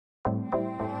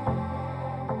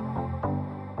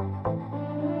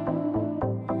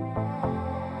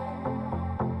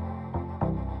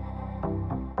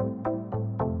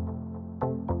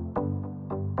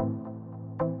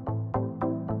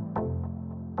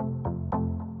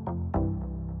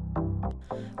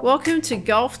Welcome to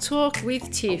Golf Talk with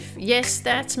Tiff. Yes,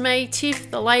 that's me, Tiff,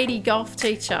 the lady golf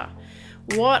teacher.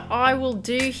 What I will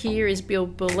do here is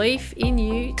build belief in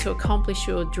you to accomplish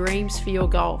your dreams for your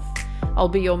golf. I'll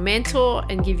be your mentor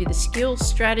and give you the skills,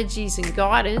 strategies, and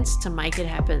guidance to make it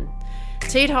happen.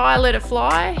 Tee it high, let it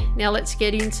fly. Now let's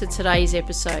get into today's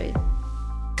episode.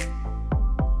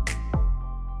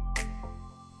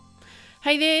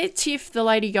 Hey there, Tiff, the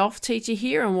lady golf teacher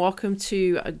here, and welcome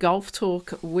to Golf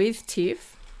Talk with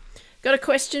Tiff. Got a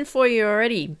question for you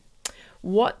already.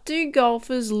 What do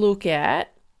golfers look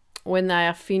at when they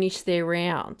are finished their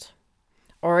round?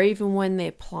 Or even when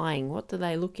they're playing, what do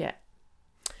they look at?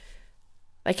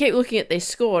 They keep looking at their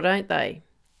score, don't they?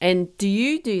 And do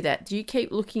you do that? Do you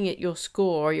keep looking at your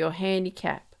score or your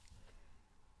handicap?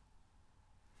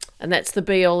 And that's the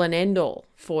be all and end all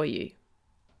for you.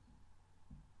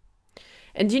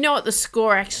 And do you know what the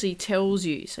score actually tells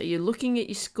you? So you're looking at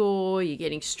your score, you're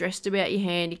getting stressed about your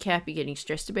handicap, you're getting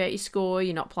stressed about your score,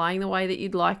 you're not playing the way that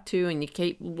you'd like to, and you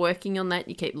keep working on that,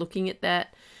 you keep looking at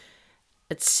that.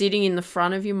 It's sitting in the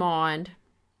front of your mind.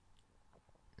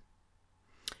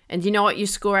 And do you know what your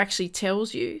score actually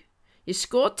tells you? Your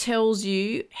score tells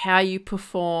you how you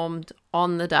performed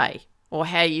on the day or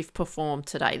how you've performed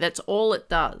today. That's all it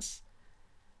does.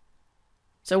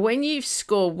 So when you've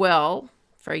scored well,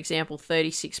 for example,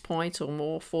 36 points or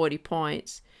more, 40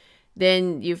 points,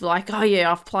 then you've like, oh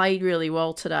yeah, I've played really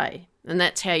well today. And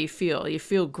that's how you feel. You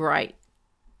feel great.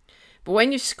 But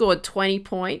when you've scored 20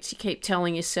 points, you keep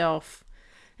telling yourself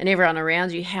and everyone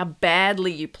around you how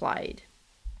badly you played.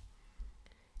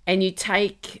 And you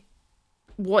take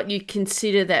what you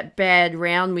consider that bad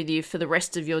round with you for the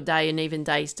rest of your day and even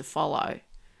days to follow.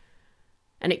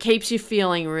 And it keeps you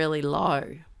feeling really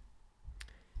low.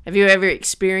 Have you ever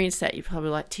experienced that? You're probably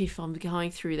like, Tiff, I'm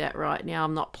going through that right now.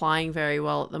 I'm not playing very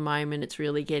well at the moment. It's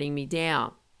really getting me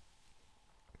down.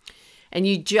 And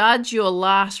you judge your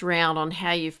last round on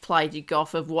how you've played your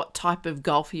golf, of what type of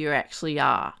golfer you actually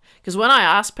are. Because when I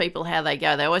ask people how they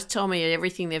go, they always tell me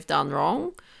everything they've done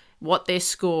wrong, what their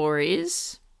score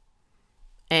is,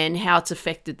 and how it's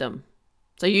affected them.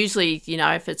 So usually, you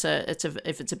know, if it's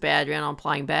a bad round, I'm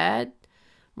playing bad.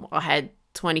 I had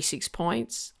 26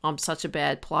 points. I'm such a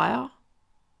bad player.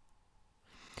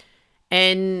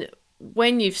 And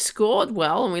when you've scored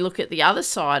well, and we look at the other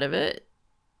side of it,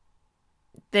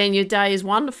 then your day is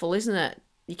wonderful, isn't it?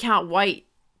 You can't wait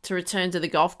to return to the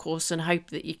golf course and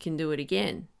hope that you can do it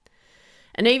again.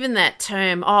 And even that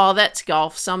term, oh, that's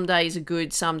golf, some days are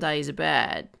good, some days are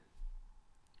bad.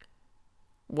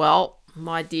 Well,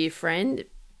 my dear friend,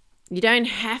 you don't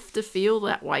have to feel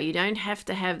that way. You don't have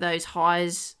to have those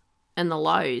highs and the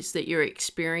lows that you're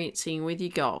experiencing with your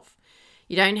golf.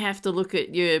 You don't have to look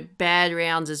at your bad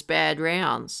rounds as bad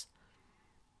rounds.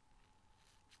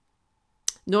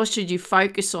 Nor should you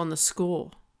focus on the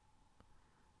score.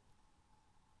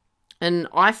 And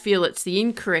I feel it's the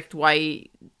incorrect way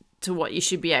to what you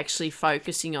should be actually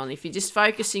focusing on. If you're just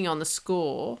focusing on the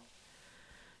score,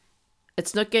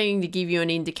 it's not going to give you an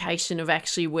indication of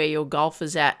actually where your golf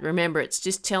is at. Remember, it's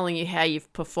just telling you how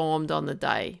you've performed on the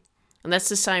day. And that's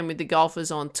the same with the golfers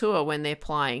on tour when they're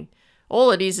playing. All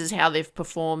it is how they've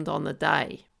performed on the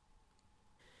day.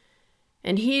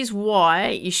 And here's why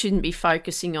you shouldn't be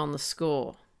focusing on the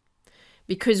score.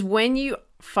 Because when you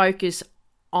focus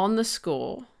on the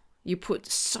score, you put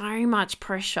so much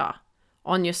pressure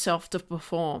on yourself to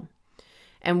perform.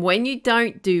 And when you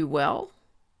don't do well,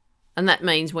 and that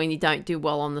means when you don't do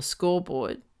well on the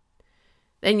scoreboard,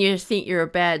 then you think you're a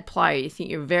bad player. You think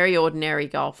you're a very ordinary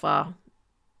golfer.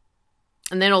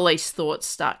 And then all these thoughts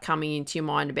start coming into your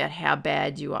mind about how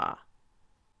bad you are.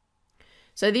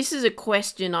 So this is a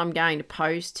question I'm going to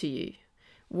pose to you.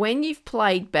 When you've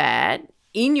played bad,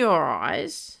 in your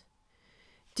eyes,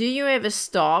 do you ever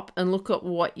stop and look at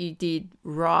what you did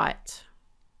right?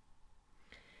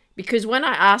 Because when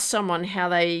I ask someone how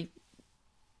they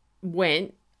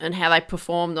went and how they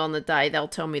performed on the day, they'll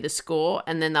tell me the score,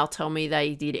 and then they'll tell me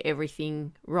they did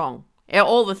everything wrong.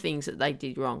 All the things that they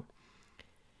did wrong.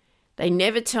 They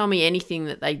never tell me anything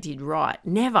that they did right.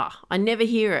 Never. I never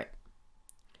hear it.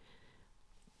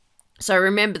 So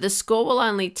remember, the score will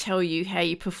only tell you how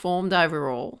you performed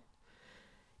overall.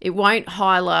 It won't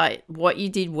highlight what you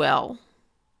did well,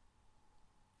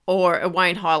 or it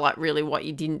won't highlight really what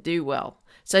you didn't do well.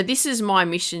 So this is my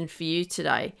mission for you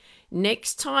today.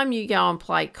 Next time you go and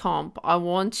play comp, I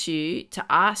want you to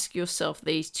ask yourself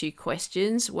these two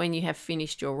questions when you have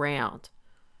finished your round.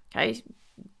 Okay?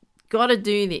 Got to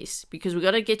do this because we've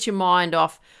got to get your mind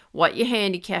off what your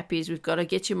handicap is. We've got to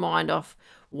get your mind off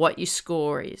what your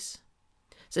score is.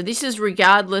 So this is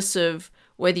regardless of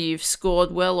whether you've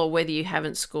scored well or whether you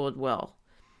haven't scored well.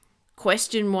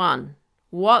 Question 1,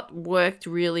 what worked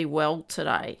really well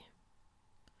today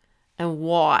and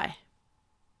why?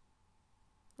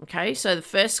 Okay, so the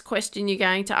first question you're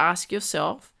going to ask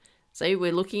yourself, see,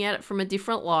 we're looking at it from a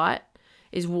different light,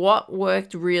 is what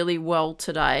worked really well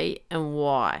today and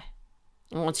why?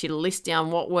 I want you to list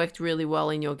down what worked really well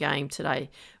in your game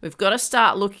today. We've got to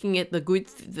start looking at the good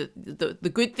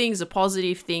things, the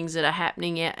positive things that are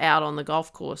happening out on the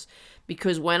golf course.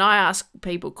 Because when I ask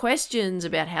people questions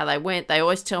about how they went, they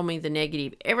always tell me the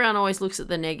negative. Everyone always looks at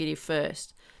the negative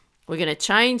first. We're going to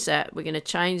change that. We're going to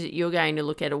change it. You're going to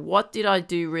look at it. What did I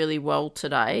do really well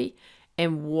today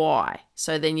and why?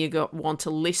 So then you want to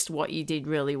list what you did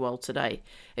really well today.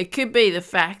 It could be the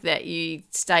fact that you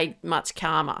stayed much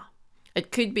calmer. It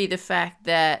could be the fact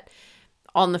that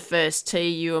on the first tee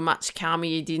you were much calmer.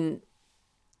 You didn't,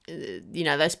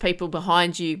 those people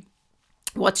behind you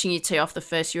watching you tee off the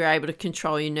first, you were able to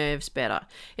control your nerves better.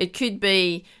 It could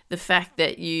be the fact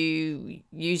that you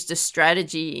used a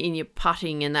strategy in your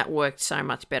putting and that worked so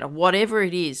much better. Whatever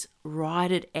it is,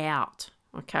 write it out,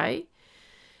 okay?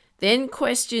 Then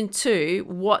question 2,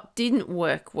 what didn't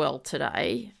work well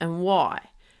today and why?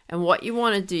 And what you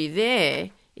want to do there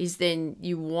is then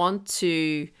you want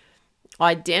to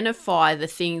identify the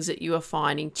things that you are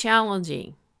finding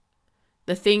challenging.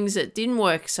 The things that didn't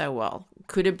work so well.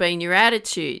 Could have been your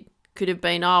attitude. Could have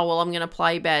been, I'm going to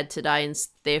play bad today and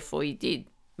therefore you did.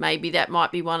 Maybe that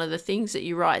might be one of the things that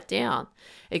you write down.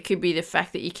 It could be the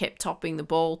fact that you kept topping the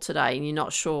ball today and you're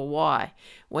not sure why.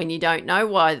 When you don't know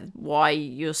why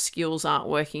your skills aren't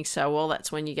working so well,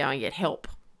 that's when you go and get help,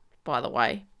 by the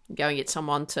way. Go and get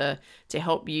someone to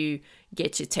help you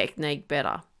get your technique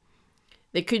better.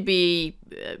 There could be,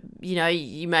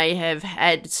 you may have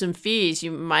had some fears.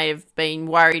 You may have been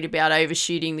worried about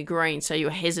overshooting the green, so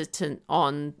you're hesitant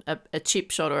on a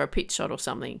chip shot or a pitch shot or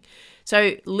something.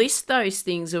 So list those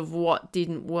things of what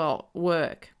didn't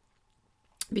work.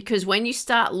 Because when you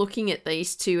start looking at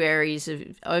these two areas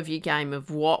of your game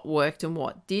of what worked and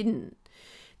what didn't,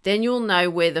 then you'll know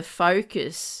where the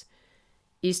focus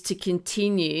is to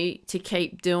continue to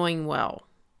keep doing well.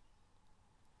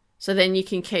 So then you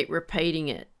can keep repeating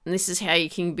it. And this is how you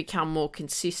can become more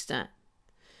consistent.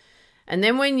 And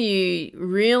then when you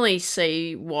really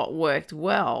see what worked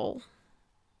well,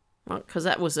 because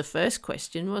that was the first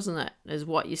question, wasn't it? Is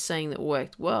what you're seeing that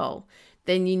worked well.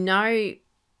 Then you know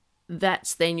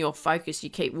that's then your focus.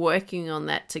 You keep working on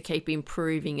that to keep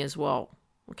improving as well.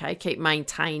 Okay, keep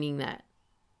maintaining that.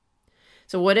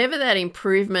 So whatever that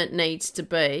improvement needs to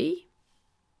be,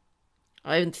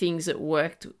 and things that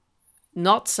worked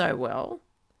not so well,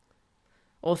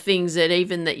 or things that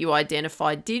even that you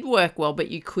identified did work well,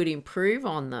 but you could improve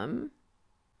on them,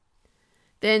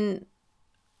 then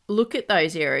look at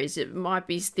those areas. It might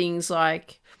be things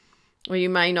like, well, you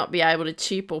may not be able to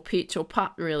chip or pitch or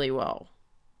putt really well.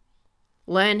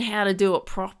 Learn how to do it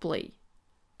properly.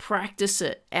 Practice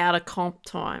it out of comp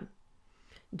time.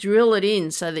 Drill it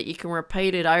in so that you can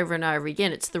repeat it over and over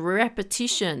again. It's the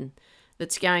repetition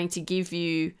that's going to give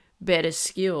you better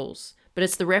skills, but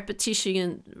it's the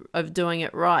repetition of doing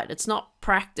it right. It's not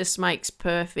practice makes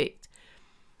perfect.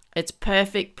 It's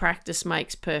perfect practice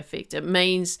makes perfect. It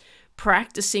means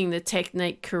practicing the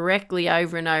technique correctly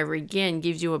over and over again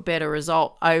gives you a better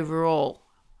result overall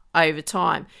over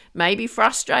time. Maybe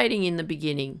frustrating in the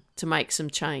beginning to make some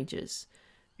changes,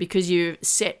 because you're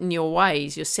set in your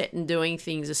ways, you're set in doing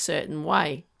things a certain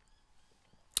way.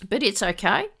 But it's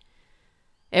okay.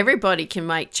 Everybody can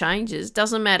make changes.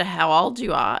 Doesn't matter how old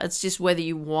you are. It's just whether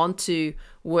you want to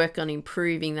work on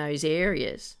improving those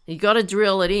areas. You got to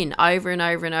drill it in over and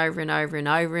over and over and over and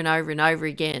over and over and over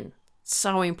again. It's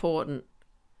so important.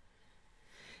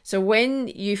 So when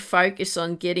you focus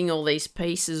on getting all these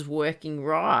pieces working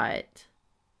right,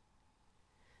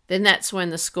 then that's when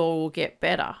the score will get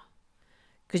better.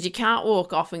 Because you can't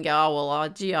walk off and go,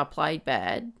 I played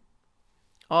bad.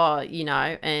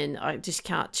 And I just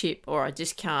can't chip, or I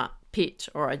just can't pitch,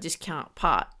 or I just can't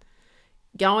putt.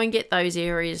 Go and get those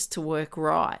areas to work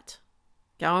right.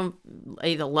 Go and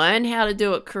either learn how to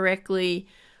do it correctly,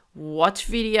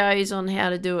 watch videos on how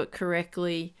to do it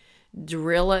correctly,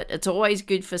 drill it. It's always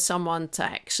good for someone to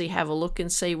actually have a look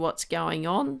and see what's going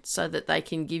on so that they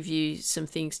can give you some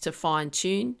things to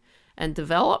fine-tune and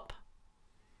develop.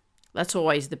 That's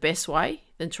always the best way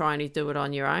than trying to do it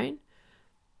on your own.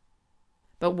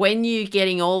 But when you're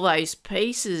getting all those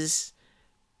pieces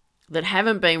that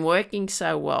haven't been working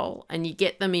so well and you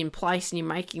get them in place and you're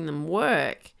making them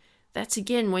work, that's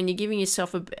again when you're giving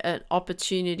yourself an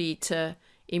opportunity to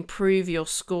improve your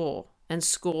score and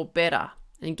score better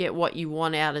and get what you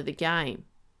want out of the game.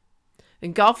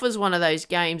 And golf is one of those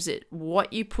games that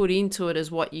what you put into it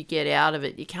is what you get out of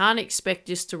it. You can't expect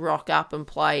just to rock up and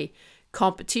play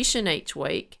competition each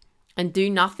week and do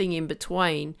nothing in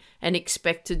between and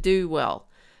expect to do well.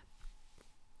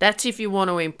 That's if you want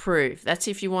to improve. That's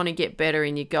if you want to get better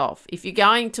in your golf. If you're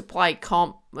going to play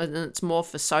comp and it's more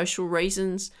for social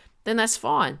reasons, then that's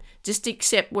fine. Just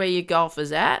accept where your golf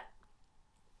is at.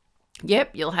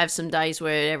 Yep, you'll have some days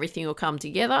where everything will come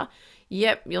together.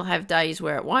 Yep, you'll have days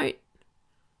where it won't.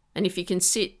 And if you can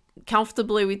sit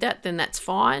comfortably with that, then that's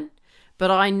fine.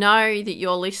 But I know that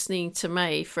you're listening to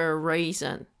me for a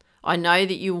reason. I know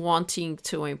that you're wanting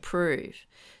to improve.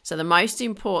 So the most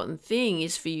important thing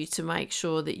is for you to make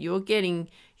sure that you're getting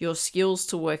your skills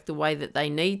to work the way that they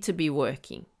need to be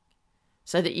working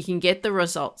so that you can get the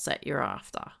results that you're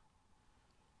after.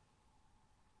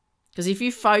 Because if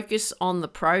you focus on the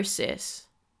process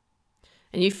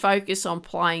and you focus on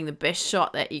playing the best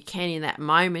shot that you can in that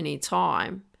moment in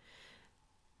time,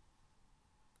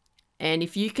 and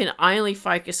if you can only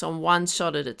focus on one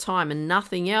shot at a time and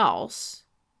nothing else,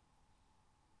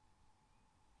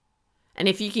 and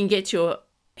if you can get your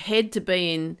head to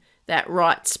be in that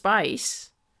right space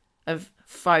of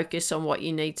focus on what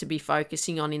you need to be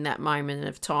focusing on in that moment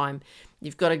of time,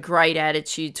 you've got a great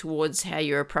attitude towards how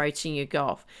you're approaching your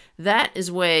golf. That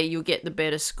is where you'll get the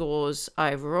better scores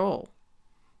overall.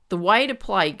 The way to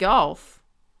play golf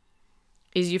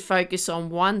is you focus on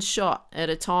one shot at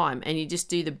a time and you just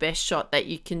do the best shot that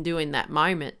you can do in that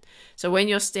moment. So when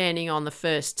you're standing on the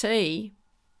first tee,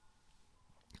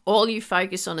 all you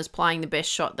focus on is playing the best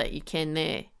shot that you can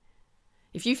there.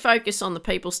 If you focus on the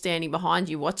people standing behind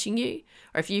you watching you,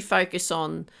 or if you focus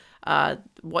on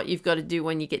what you've got to do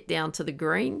when you get down to the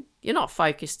green, you're not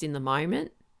focused in the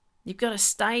moment. You've got to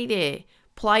stay there.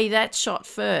 Play that shot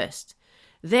first.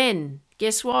 Then,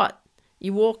 guess what?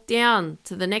 You walk down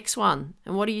to the next one.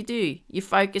 And what do? You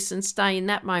focus and stay in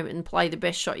that moment and play the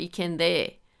best shot you can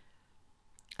there.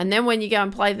 And then when you go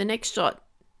and play the next shot,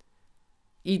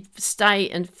 you stay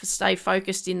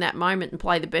focused in that moment and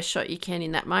play the best shot you can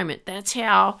in that moment. That's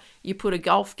how you put a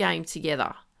golf game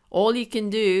together. All you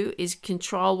can do is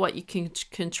control what you can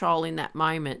control in that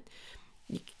moment.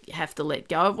 You have to let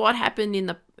go of what happened in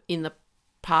the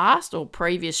past or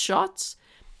previous shots.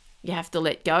 You have to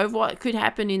let go of what could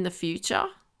happen in the future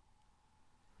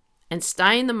and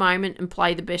stay in the moment and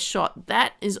play the best shot.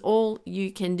 That is all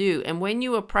you can do. And when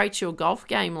you approach your golf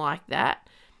game like that,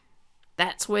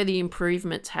 that's where the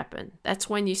improvements happen. That's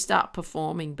when you start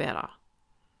performing better.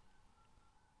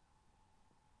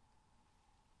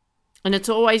 And it's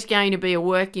always going to be a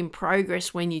work in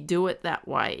progress when you do it that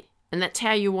way. And that's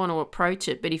how you want to approach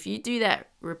it. But if you do that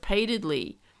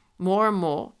repeatedly, more and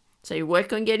more, so you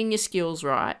work on getting your skills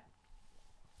right,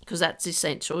 because that's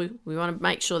essential. We want to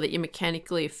make sure that you're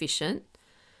mechanically efficient.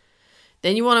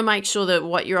 Then you want to make sure that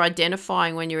what you're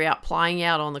identifying when you're out playing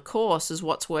out on the course is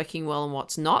what's working well and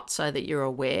what's not, so that you're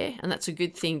aware. And that's a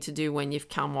good thing to do when you've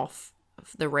come off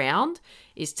the round,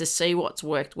 is to see what's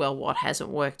worked well, what hasn't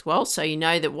worked well. So you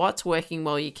know that what's working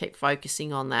well, you keep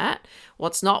focusing on that.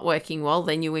 What's not working well,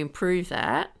 then you improve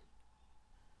that.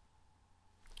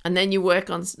 And then you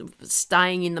work on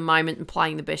staying in the moment and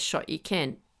playing the best shot you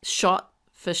can. Shot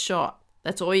for shot.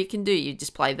 That's all you can do. You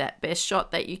just play that best shot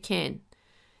that you can.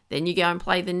 Then you go and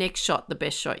play the next shot, the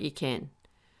best shot you can.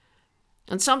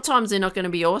 And sometimes they're not going to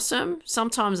be awesome.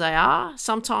 Sometimes they are.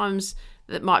 Sometimes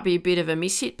that might be a bit of a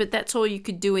mishit, but that's all you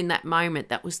could do in that moment.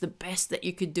 That was the best that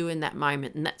you could do in that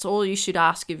moment. And that's all you should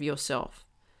ask of yourself.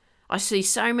 I see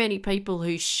so many people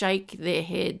who shake their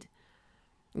head.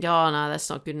 Go, oh no, that's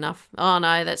not good enough. Oh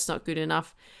no, that's not good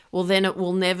enough. Well, then it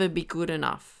will never be good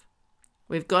enough.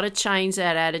 We've got to change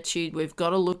that attitude. We've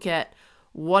got to look at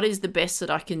what is the best that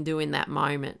I can do in that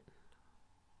moment.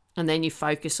 And then you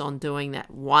focus on doing that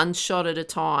one shot at a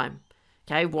time.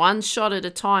 Okay, one shot at a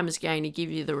time is going to give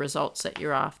you the results that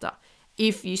you're after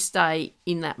if you stay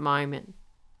in that moment.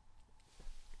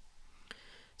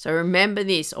 So remember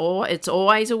this, it's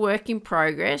always a work in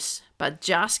progress, but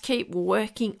just keep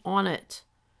working on it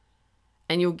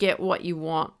and you'll get what you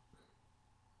want.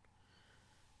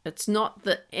 It's not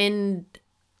the end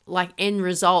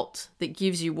result that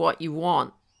gives you what you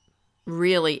want.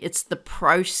 Really, it's the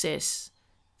process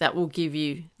that will give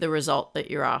you the result that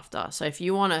you're after. So if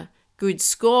you want a good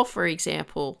score, for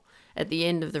example, at the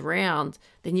end of the round,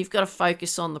 then you've got to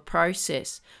focus on the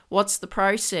process. What's the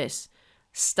process?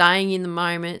 Staying in the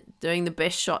moment, doing the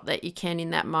best shot that you can in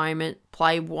that moment,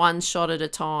 play one shot at a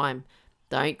time.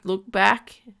 Don't look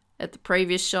back at the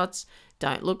previous shots.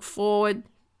 Don't look forward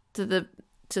to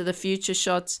the future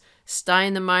shots. Stay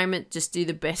in the moment. Just do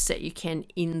the best that you can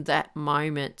in that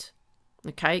moment.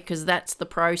 okay? Because that's the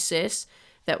process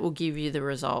that will give you the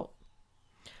result.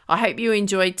 I hope you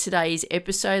enjoyed today's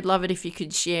episode. Love it if you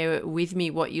could share with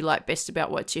me what you like best about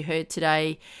what you heard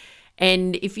today.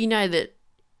 And if you know that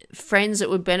friends that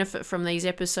would benefit from these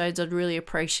episodes, I'd really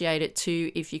appreciate it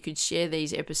too if you could share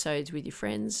these episodes with your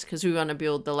friends, because we want to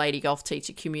build the Lady Golf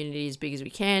Teacher community as big as we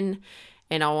can.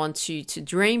 And I want you to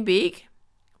dream big,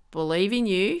 believe in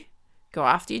you, go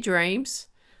after your dreams.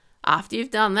 After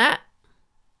you've done that,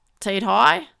 tee it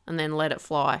high and then let it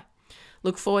fly.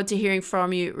 Look forward to hearing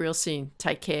from you real soon.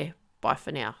 Take care. Bye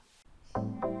for now.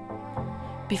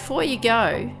 Before you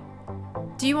go,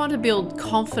 do you want to build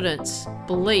confidence,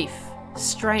 belief,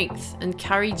 strength and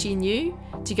courage in you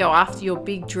to go after your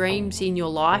big dreams in your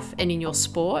life and in your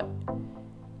sport?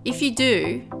 If you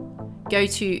do, go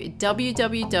to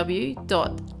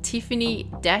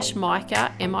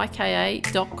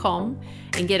www.tiffany-mika.com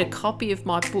and get a copy of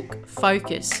my book,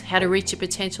 Focus, How to Reach Your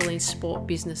Potential in Sport,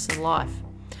 Business and Life.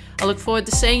 I look forward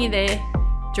to seeing you there.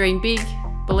 Dream big,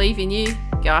 believe in you,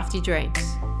 go after your dreams.